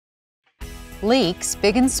Leaks,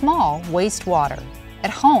 big and small, waste water.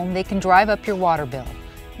 At home, they can drive up your water bill.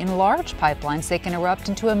 In large pipelines, they can erupt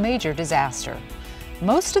into a major disaster.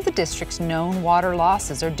 Most of the district's known water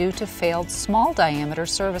losses are due to failed small-diameter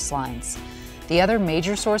service lines. The other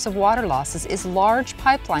major source of water losses is large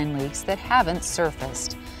pipeline leaks that haven't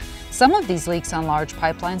surfaced. Some of these leaks on large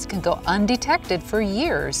pipelines can go undetected for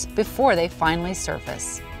years before they finally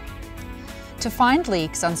surface. To find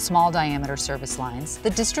leaks on small-diameter service lines,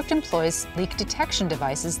 the district employs leak detection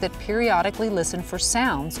devices that periodically listen for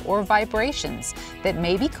sounds or vibrations that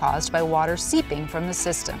may be caused by water seeping from the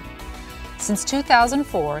system. Since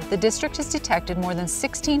 2004, the district has detected more than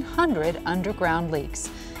 1,600 underground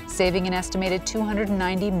leaks, saving an estimated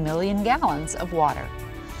 290 million gallons of water.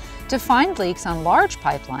 To find leaks on large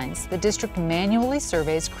pipelines, the district manually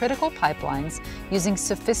surveys critical pipelines using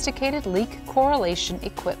sophisticated leak correlation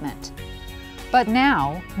equipment. But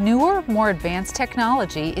now, newer, more advanced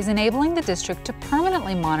technology is enabling the district to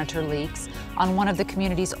permanently monitor leaks on one of the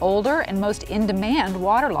community's older and most in-demand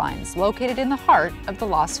water lines located in the heart of the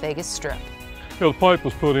Las Vegas Strip. The pipe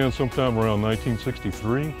was put in sometime around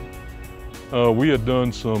 1963. We had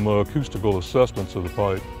done some acoustical assessments of the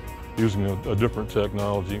pipe using a different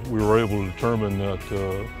technology. We were able to determine that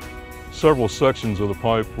several sections of the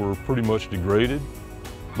pipe were pretty much degraded,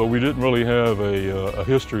 but we didn't really have a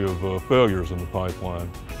history of failures in the pipeline.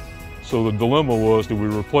 So the dilemma was, do we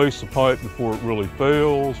replace the pipe before it really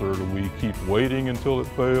fails, or do we keep waiting until it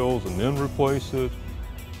fails and then replace it?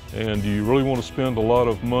 And do you really want to spend a lot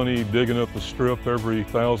of money digging up the strip every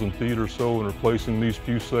 1,000 feet or so and replacing these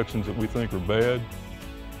few sections that we think are bad?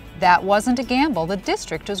 That wasn't a gamble the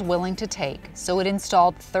district was willing to take, so it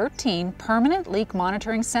installed 13 permanent leak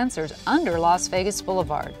monitoring sensors under Las Vegas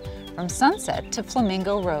Boulevard, from Sunset to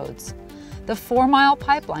Flamingo Roads. The 4-mile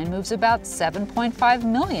pipeline moves about 7.5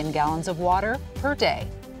 million gallons of water per day.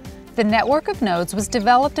 The network of nodes was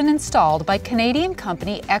developed and installed by Canadian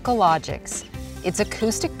company Echologics. Its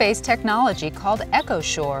acoustic-based technology called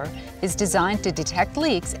EchoShore is designed to detect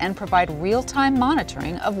leaks and provide real-time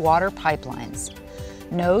monitoring of water pipelines.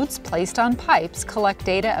 Nodes placed on pipes collect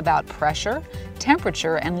data about pressure,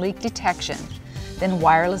 temperature, and leak detection, then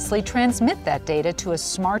wirelessly transmit that data to a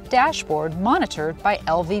smart dashboard monitored by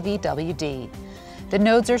LVVWD. The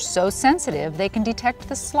nodes are so sensitive they can detect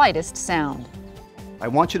the slightest sound. I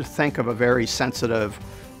want you to think of a very sensitive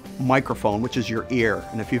microphone, which is your ear.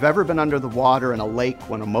 And if you've ever been under the water in a lake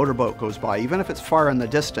when a motorboat goes by, even if it's far in the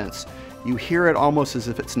distance, you hear it almost as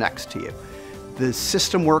if it's next to you. The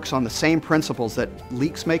system works on the same principles that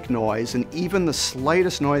leaks make noise, and even the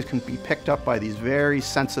slightest noise can be picked up by these very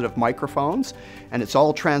sensitive microphones, and it's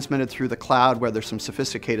all transmitted through the cloud where there's some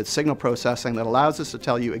sophisticated signal processing that allows us to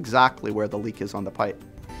tell you exactly where the leak is on the pipe.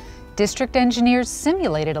 District engineers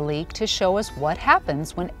simulated a leak to show us what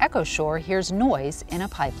happens when EchoShore hears noise in a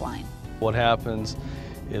pipeline. What happens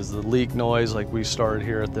is the leak noise, like we started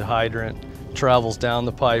here at the hydrant, travels down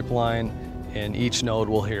the pipeline, and each node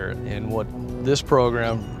will hear it. And what this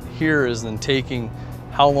program here is then taking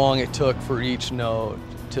how long it took for each node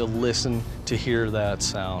to listen to hear that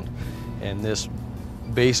sound. And this,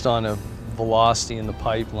 based on a velocity in the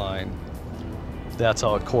pipeline, that's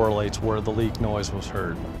how it correlates where the leak noise was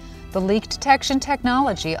heard. The leak detection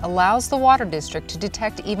technology allows the water district to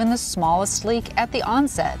detect even the smallest leak at the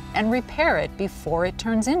onset and repair it before it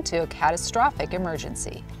turns into a catastrophic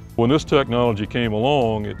emergency. When this technology came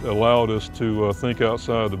along, it allowed us to think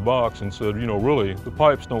outside the box and said, you know, really, the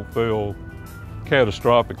pipes don't fail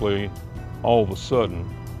catastrophically all of a sudden.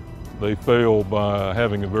 They fail by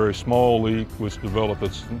having a very small leak, which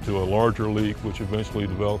develops into a larger leak, which eventually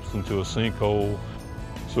develops into a sinkhole.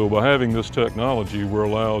 So by having this technology, we're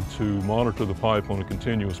allowed to monitor the pipe on a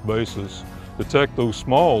continuous basis, detect those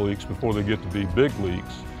small leaks before they get to be big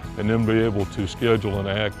leaks, and then be able to schedule and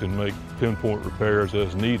act and make pinpoint repairs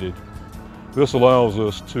as needed. This allows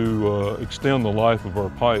us to extend the life of our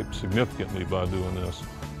pipe significantly by doing this.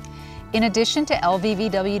 In addition to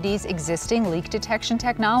LVVWD's existing leak detection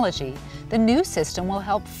technology, the new system will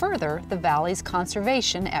help further the Valley's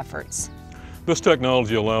conservation efforts. This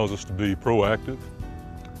technology allows us to be proactive.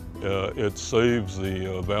 It saves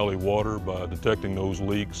the valley water by detecting those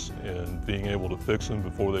leaks and being able to fix them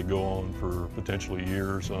before they go on for potentially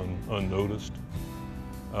years unnoticed.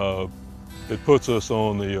 It puts us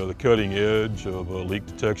on the cutting edge of leak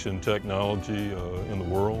detection technology in the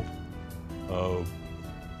world.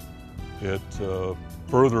 It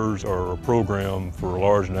furthers our program for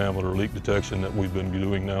large diameter leak detection that we've been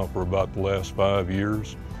doing now for about the last 5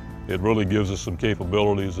 years. It really gives us some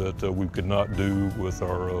capabilities that we could not do with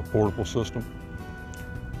our portable system.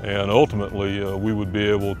 And ultimately, we would be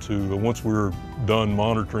able to, once we're done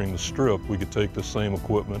monitoring the strip, we could take the same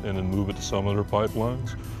equipment and then move it to some other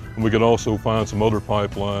pipelines. And we could also find some other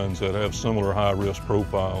pipelines that have similar high-risk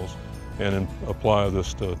profiles and then apply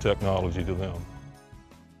this technology to them.